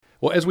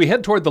Well, as we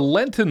head toward the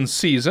Lenten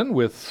season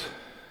with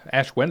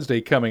Ash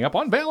Wednesday coming up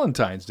on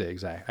Valentine's Day,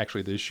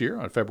 actually this year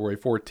on February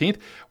 14th.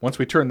 Once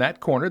we turn that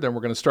corner, then we're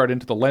going to start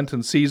into the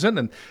Lenten season,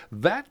 and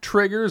that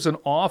triggers an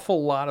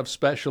awful lot of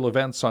special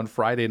events on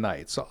Friday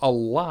nights. A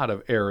lot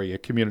of area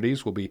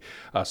communities will be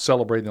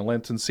celebrating the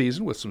Lenten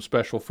season with some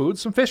special foods,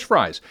 some fish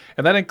fries,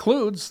 and that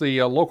includes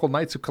the local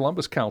Knights of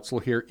Columbus Council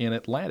here in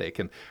Atlantic.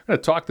 And we're going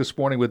to talk this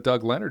morning with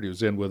Doug Leonard,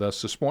 who's in with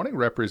us this morning,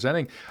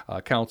 representing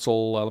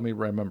Council, let me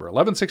remember,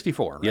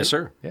 1164, right? Yes,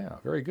 sir. Yeah,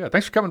 very good.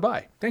 Thanks for coming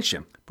by. Thanks,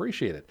 Jim.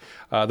 Appreciate it.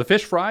 The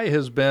fish fry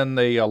has been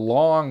a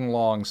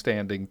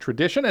long-standing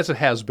tradition, as it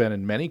has been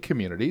in many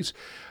communities.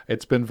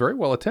 It's been very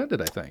well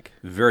attended, I think.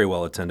 Very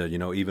well attended. You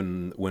know,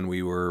 even when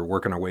we were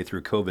working our way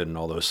through COVID and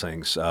all those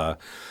things,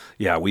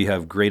 we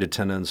have great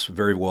attendance,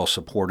 very well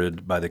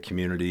supported by the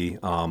community,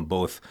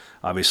 both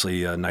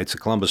obviously Knights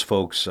of Columbus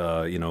folks,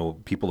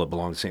 people that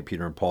belong to St.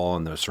 Peter and Paul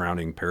and the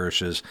surrounding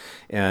parishes,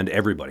 and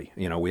everybody.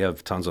 You know, we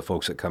have tons of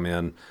folks that come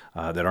in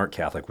that aren't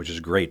Catholic, which is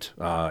great.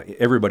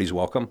 Everybody's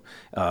welcome.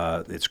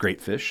 It's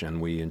great fish, and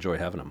we enjoy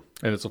having them.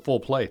 And it's a full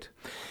plate.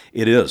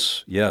 It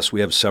is, yes. We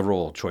have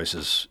several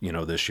choices,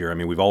 this year. I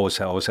mean, we've always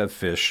have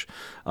fish.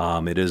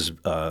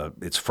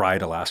 It's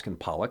fried Alaskan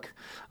pollock.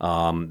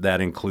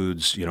 That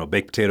includes,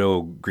 baked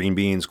potato, green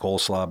beans,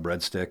 coleslaw,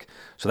 breadstick.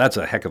 So that's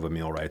a heck of a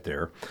meal right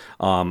there.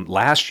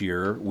 Last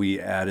year, we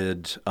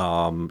added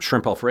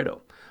shrimp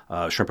Alfredo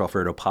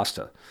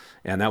pasta.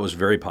 And that was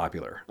very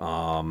popular,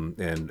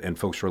 and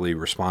folks really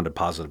responded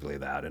positively to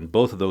that. And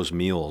both of those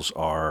meals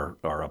are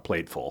a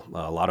plateful.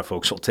 A lot of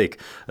folks will take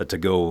a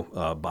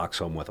to-go box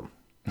home with them.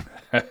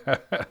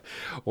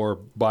 Or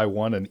buy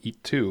one and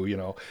eat two,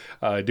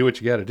 do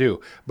what you got to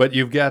do. But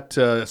you've got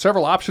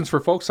several options for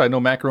folks. I know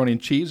macaroni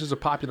and cheese is a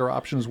popular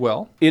option as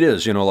well. It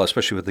is,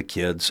 especially with the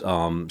kids.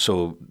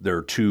 So there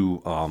are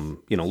two,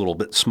 little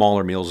bit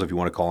smaller meals, if you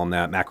want to call them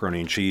that.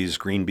 Macaroni and cheese,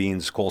 green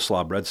beans,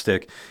 coleslaw,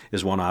 breadstick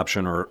is one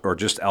option, or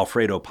just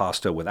Alfredo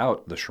pasta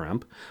without the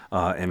shrimp,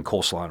 and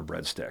coleslaw and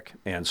breadstick.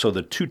 And so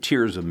the two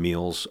tiers of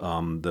meals,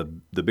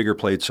 the bigger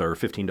plates are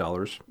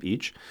 $15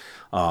 each.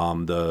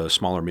 The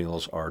smaller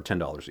meals are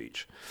 $10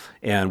 each.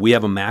 And we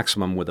have a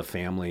maximum with a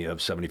family of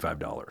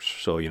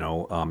 $75. So,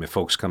 if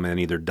folks come in,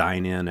 either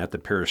dine in at the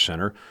Parish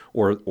Center,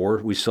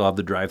 or we still have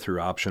the drive-through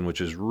option,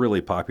 which is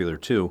really popular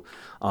too.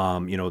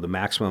 The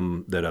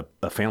maximum that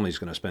a family is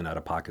going to spend out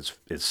of pocket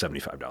is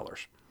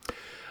 $75.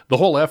 The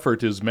whole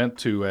effort is meant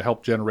to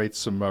help generate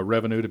some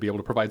revenue to be able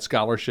to provide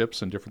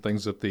scholarships and different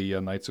things that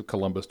the Knights of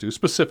Columbus do,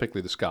 specifically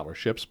the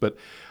scholarships. But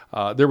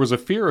there was a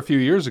fear a few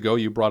years ago,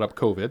 you brought up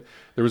COVID,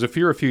 there was a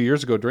fear a few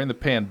years ago during the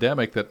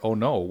pandemic that, oh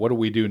no, what do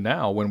we do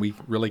now when we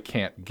really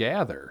can't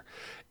gather?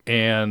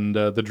 And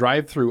the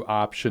drive-through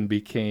option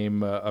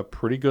became a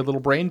pretty good little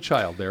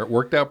brainchild there. It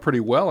worked out pretty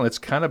well, and it's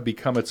kind of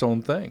become its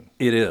own thing.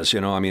 It is.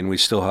 We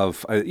still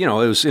have, it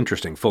was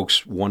interesting.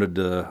 Folks wanted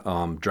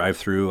to drive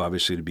through,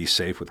 obviously, to be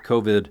safe with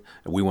COVID.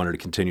 And we wanted to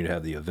continue to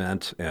have the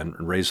event and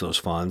raise those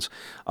funds.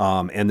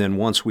 And then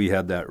once we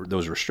had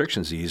those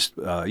restrictions eased,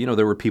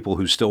 there were people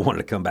who still wanted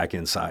to come back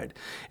inside.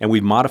 And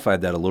we've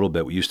modified that a little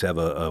bit. We used to have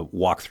a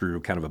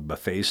walk-through, kind of a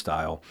buffet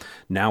style.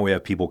 Now we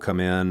have people come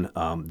in.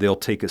 They'll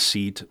take a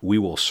seat. We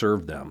will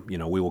serve them.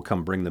 We will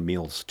come bring the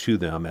meals to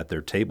them at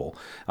their table,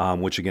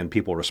 which again,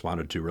 people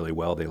responded to really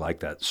well. They like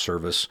that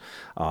service.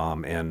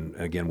 And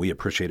again, we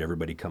appreciate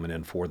everybody coming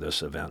in for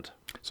this event.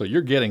 So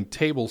you're getting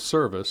table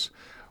service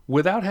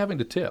without having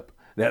to tip.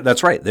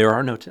 That's right. There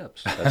are no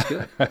tips. That's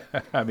good.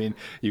 I mean,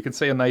 you can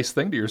say a nice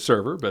thing to your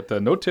server, but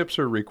no tips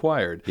are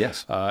required.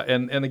 Yes.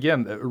 And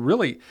again,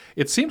 really,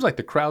 it seems like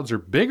the crowds are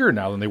bigger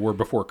now than they were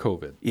before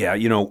COVID. Yeah,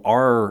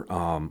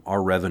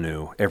 our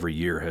revenue every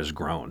year has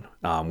grown,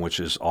 which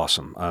is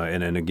awesome.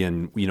 And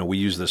again, we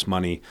use this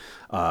money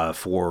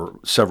for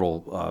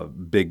several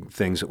big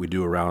things that we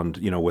do around,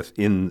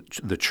 within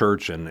the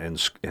church and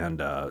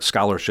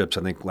scholarships.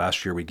 I think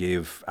last year we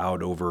gave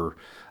out over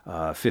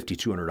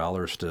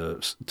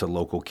 $5,200 to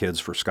local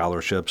kids for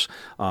scholarships,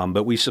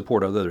 but we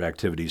support other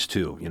activities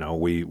too.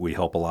 We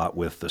help a lot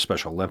with the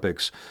Special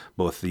Olympics,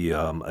 both the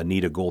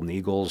Anita Golden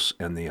Eagles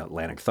and the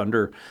Atlantic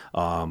Thunder,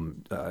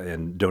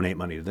 and donate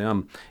money to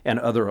them, and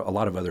a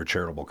lot of other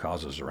charitable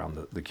causes around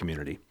the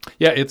community.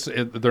 Yeah,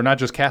 they're not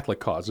just Catholic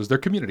causes; they're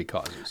community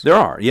causes. There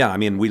are, yeah. I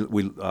mean, we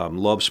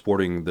love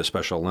supporting the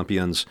Special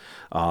Olympians.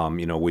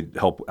 We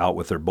help out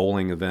with their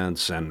bowling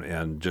events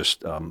and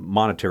just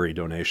monetary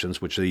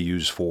donations, which they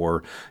use for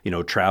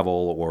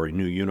travel or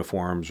new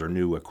uniforms or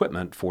new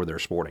equipment for their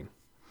sporting.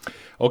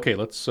 Okay,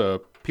 let's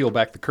peel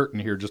back the curtain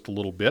here just a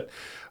little bit.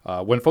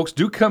 When folks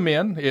do come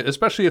in,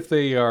 especially if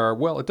they are,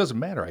 well, it doesn't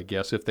matter, I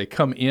guess, if they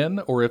come in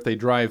or if they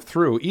drive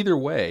through, either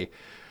way,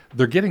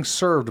 They're getting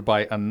served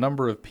by a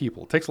number of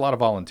people. It takes a lot of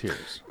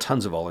volunteers.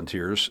 Tons of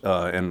volunteers,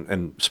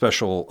 and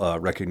special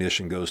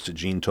recognition goes to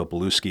Gene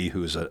Topolewski,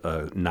 who's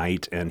a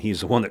knight, and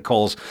he's the one that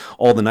calls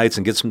all the knights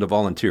and gets them to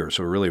volunteer.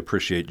 So we really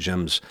appreciate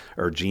Gene's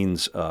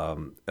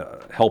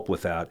help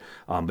with that.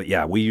 But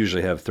yeah, we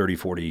usually have 30,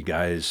 40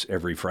 guys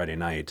every Friday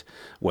night,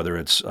 whether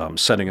it's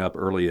setting up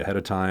early ahead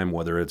of time,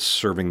 whether it's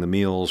serving the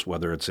meals,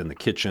 whether it's in the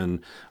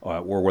kitchen,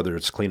 or whether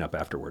it's cleanup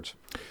afterwards.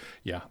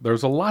 Yeah,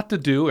 there's a lot to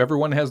do.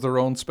 Everyone has their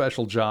own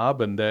special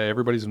job, and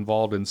everybody's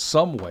involved in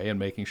some way in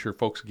making sure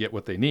folks get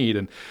what they need.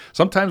 And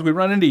sometimes we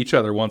run into each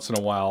other once in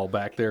a while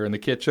back there in the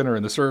kitchen or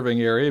in the serving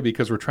area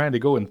because we're trying to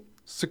go in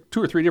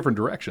 2 or 3 different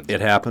directions.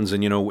 It happens,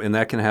 and and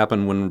that can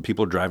happen when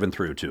people are driving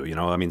through too.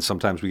 I mean,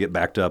 sometimes we get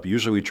backed up.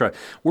 Usually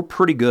we're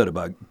pretty good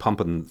about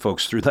pumping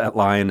folks through that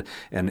line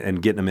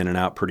and getting them in and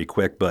out pretty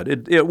quick.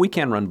 But we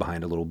can run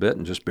behind a little bit,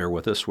 and just bear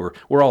with us. We're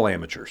all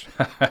amateurs.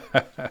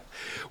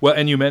 Well,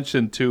 and you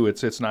mentioned too,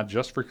 it's not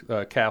just for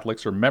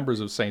Catholics or members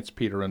of Saints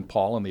Peter and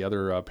Paul and the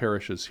other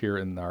parishes here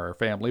in our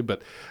family,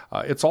 but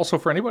it's also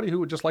for anybody who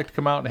would just like to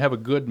come out and have a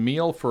good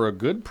meal for a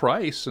good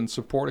price and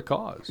support a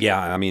cause. Yeah,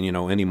 I mean,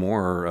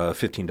 anymore.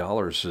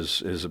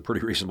 $15 is a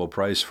pretty reasonable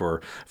price for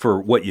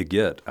what you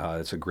get.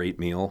 It's a great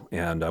meal,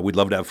 and we'd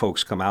love to have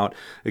folks come out.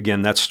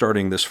 Again, that's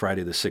starting this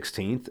Friday the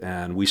 16th,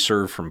 and we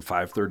serve from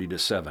 5:30 to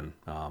 7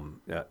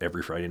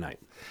 every Friday night.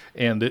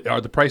 And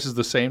are the prices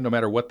the same no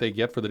matter what they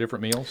get for the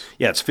different meals?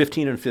 Yeah, it's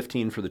 $15 and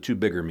 $15 for the 2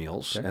 bigger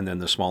meals, okay. And then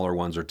the smaller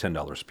ones are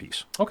 $10 a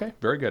piece. Okay,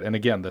 very good. And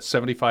again, the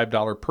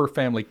 $75 per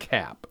family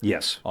cap.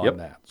 Yes. On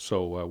that.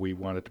 So we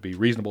want it to be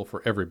reasonable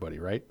for everybody,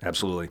 right?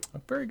 Absolutely.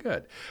 Very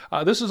good.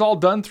 This is all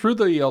done through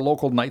the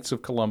local Knights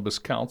of Columbus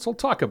Council.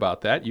 Talk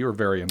about that. You're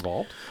very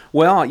involved.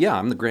 Well, yeah,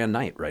 I'm the Grand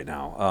Knight right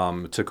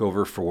now. Took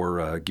over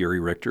for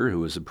Gary Richter, who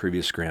was the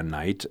previous Grand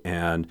Knight.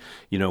 And,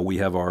 we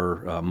have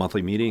our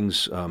monthly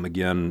meetings,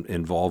 again,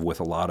 involved with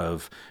a lot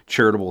of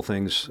charitable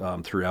things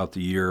throughout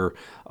the year.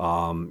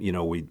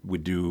 We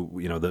do,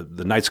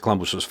 the Knights of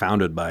Columbus was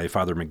founded by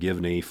Father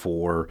McGivney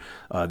for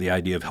the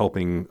idea of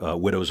helping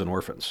widows and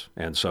orphans.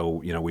 And so,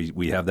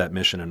 we have that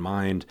mission in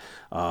mind.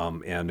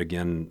 And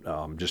again,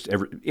 just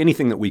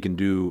anything that we can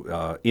do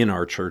in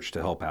our church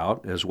to help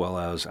out, as well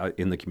as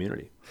in the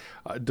community.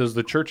 Does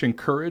the church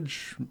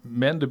encourage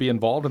men to be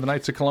involved in the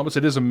Knights of Columbus?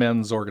 It is a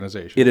men's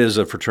organization. It is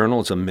a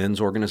fraternal. It's a men's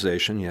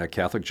organization. Yeah,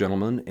 Catholic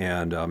gentlemen,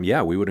 and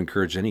we would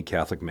encourage any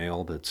Catholic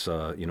male that's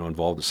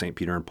involved at St.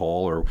 Peter and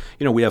Paul, or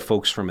we have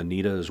folks from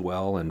Anita as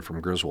well and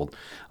from Griswold.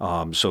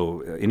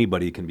 So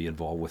anybody can be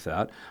involved with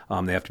that.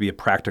 They have to be a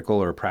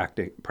practical or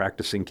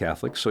practicing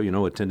Catholic,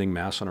 so attending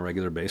Mass on a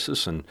regular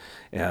basis,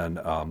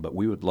 but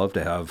we would love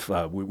to have.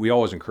 We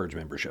always encourage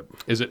membership.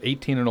 Is it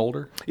 18 and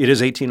older? It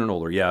is 18 and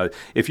older. Yeah,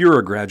 if you're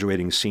a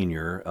graduating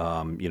senior,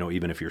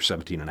 even if you're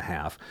 17 and a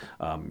half,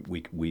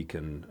 we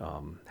can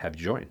have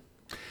you join.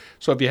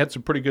 So have you had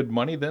some pretty good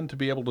money then to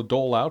be able to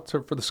dole out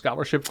for the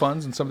scholarship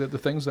funds and some of the other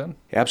things then?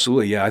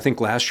 Absolutely, yeah. I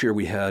think last year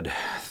we had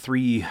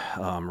 3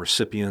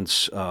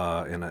 recipients,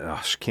 and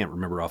I can't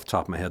remember off the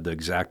top of my head the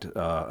exact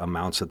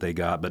amounts that they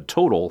got, but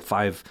total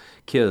 5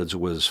 kids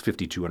was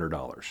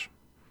 $5,200.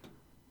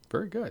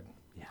 Very good.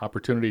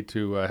 Opportunity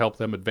to help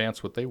them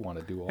advance what they want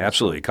to do also.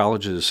 Absolutely.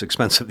 College is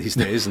expensive these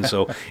days, and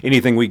so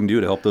anything we can do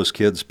to help those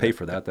kids pay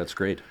for that, that's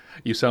great.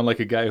 You sound like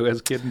a guy who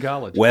has a kid in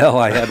college. Well,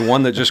 I had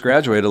one that just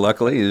graduated,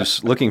 luckily.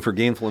 He's looking for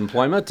gainful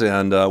employment,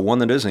 and one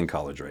that is in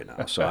college right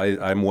now. So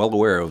I'm well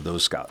aware of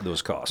those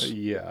costs.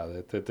 Yeah,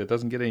 that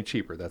doesn't get any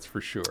cheaper, that's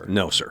for sure.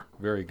 No, sir.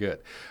 Very good.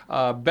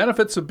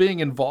 Benefits of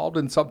being involved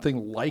in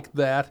something like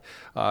that,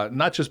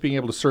 not just being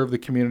able to serve the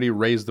community,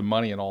 raise the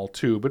money and all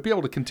too, but be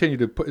able to continue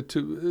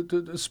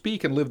to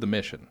speak and live the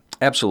mission.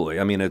 Absolutely.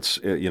 I mean,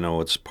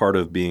 it's part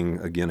of being,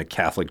 again, a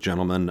Catholic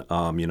gentleman.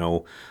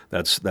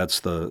 That's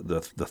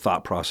the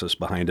thought process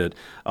behind it.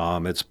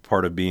 It's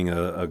part of being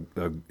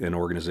an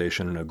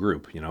organization and a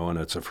group, and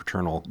it's a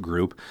fraternal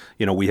group.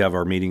 We have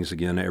our meetings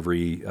again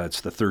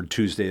it's the 3rd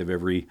Tuesday of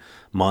every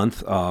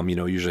month.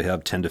 Usually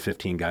have 10 to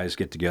 15 guys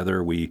get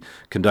together. We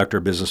conduct our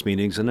business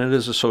meetings, and it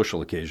is a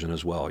social occasion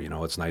as well.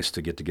 It's nice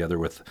to get together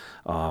with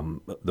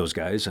those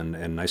guys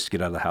and nice to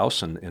get out of the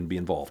house and be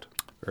involved.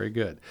 Very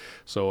good.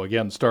 So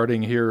again,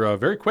 starting here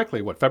very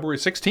quickly, February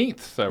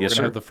 16th? We're going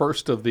to have the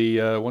first of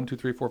the 1, 2,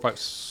 3, 4, 5,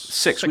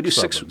 6. We do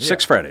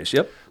six Fridays,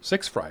 yep.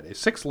 6 Fridays,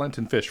 6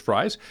 Lenten fish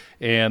fries.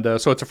 And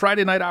so it's a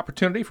Friday night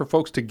opportunity for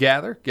folks to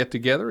get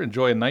together,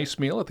 enjoy a nice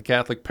meal at the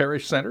Catholic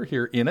Parish Center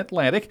here in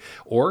Atlantic,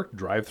 or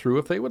drive through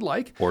if they would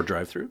like. Or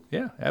drive through.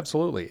 Yeah,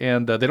 absolutely.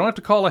 And they don't have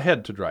to call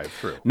ahead to drive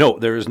through. No,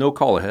 there is no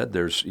call ahead.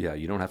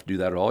 You don't have to do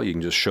that at all. You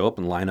can just show up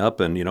and line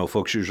up, and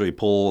folks usually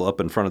pull up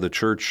in front of the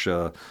church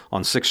on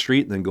 6th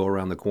Street, then go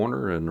around the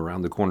corner and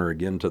around the corner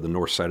again to the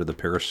north side of the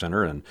Parish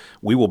Center. And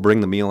we will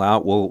bring the meal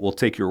out. We'll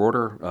take your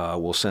order.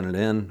 We'll send it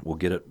in. We'll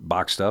get it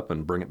boxed up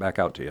and bring it back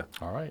out to you.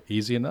 All right.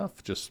 Easy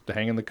enough. Just to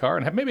hang in the car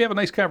and maybe have a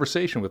nice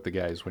conversation with the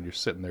guys when you're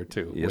sitting there,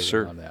 too. Yes,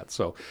 sir. On that.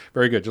 So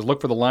very good. Just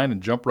look for the line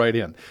and jump right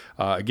in.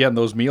 Again,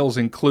 those meals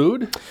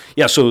include?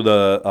 Yeah, so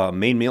the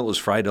main meal is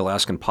fried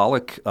Alaskan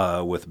pollock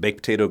with baked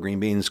potato, green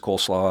beans,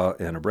 coleslaw,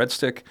 and a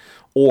breadstick,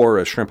 or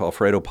a shrimp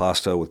Alfredo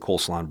pasta with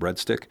coleslaw and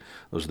breadstick.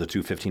 Those are the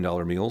two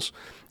 $15 meals.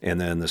 And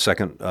then the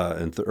second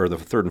or the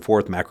third and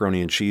fourth,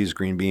 macaroni and cheese,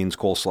 green beans,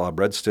 coleslaw,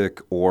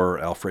 breadstick, or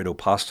Alfredo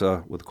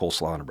pasta with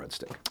coleslaw and a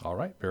breadstick. All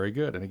right, very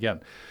good. And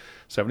again,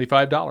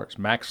 $75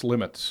 max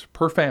limits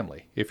per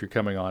family if you're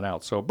coming on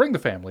out. So bring the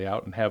family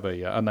out and have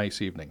a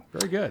nice evening.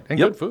 Very good. And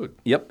good food.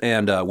 Yep.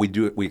 And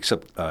we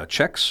accept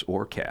checks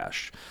or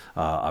cash.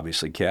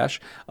 Obviously cash.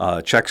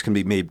 Checks can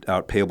be made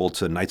out payable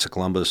to Knights of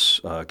Columbus,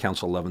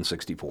 Council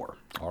 1164.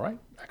 All right.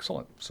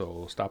 Excellent.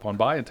 So stop on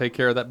by and take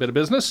care of that bit of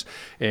business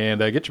and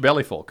get your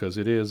belly full, because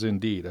it is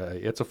indeed,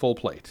 it's a full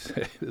plate.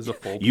 It is a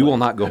full plate. You will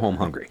not go home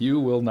hungry. You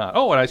will not.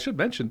 Oh, and I should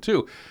mention,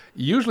 too,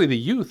 usually the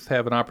youth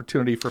have an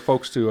opportunity for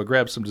folks to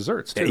grab some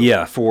desserts, too.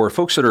 Yeah, for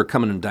folks that are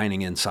coming and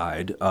dining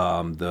inside,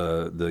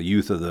 the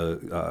youth of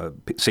the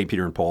St.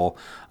 Peter and Paul,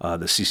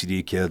 the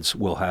CCD kids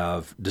will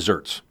have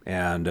desserts.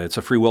 And it's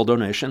a free will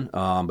donation,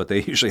 but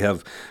they usually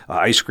have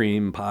ice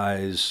cream,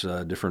 pies,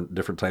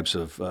 different types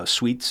of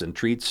sweets and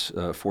treats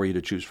for you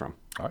to choose from.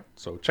 All right,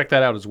 so check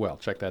that out as well.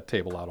 Check that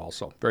table out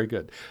also. Very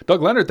good.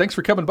 Doug Leonard, thanks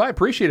for coming by.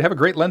 Appreciate it. Have a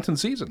great Lenten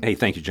season. Hey,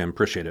 thank you, Jim.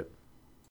 Appreciate it.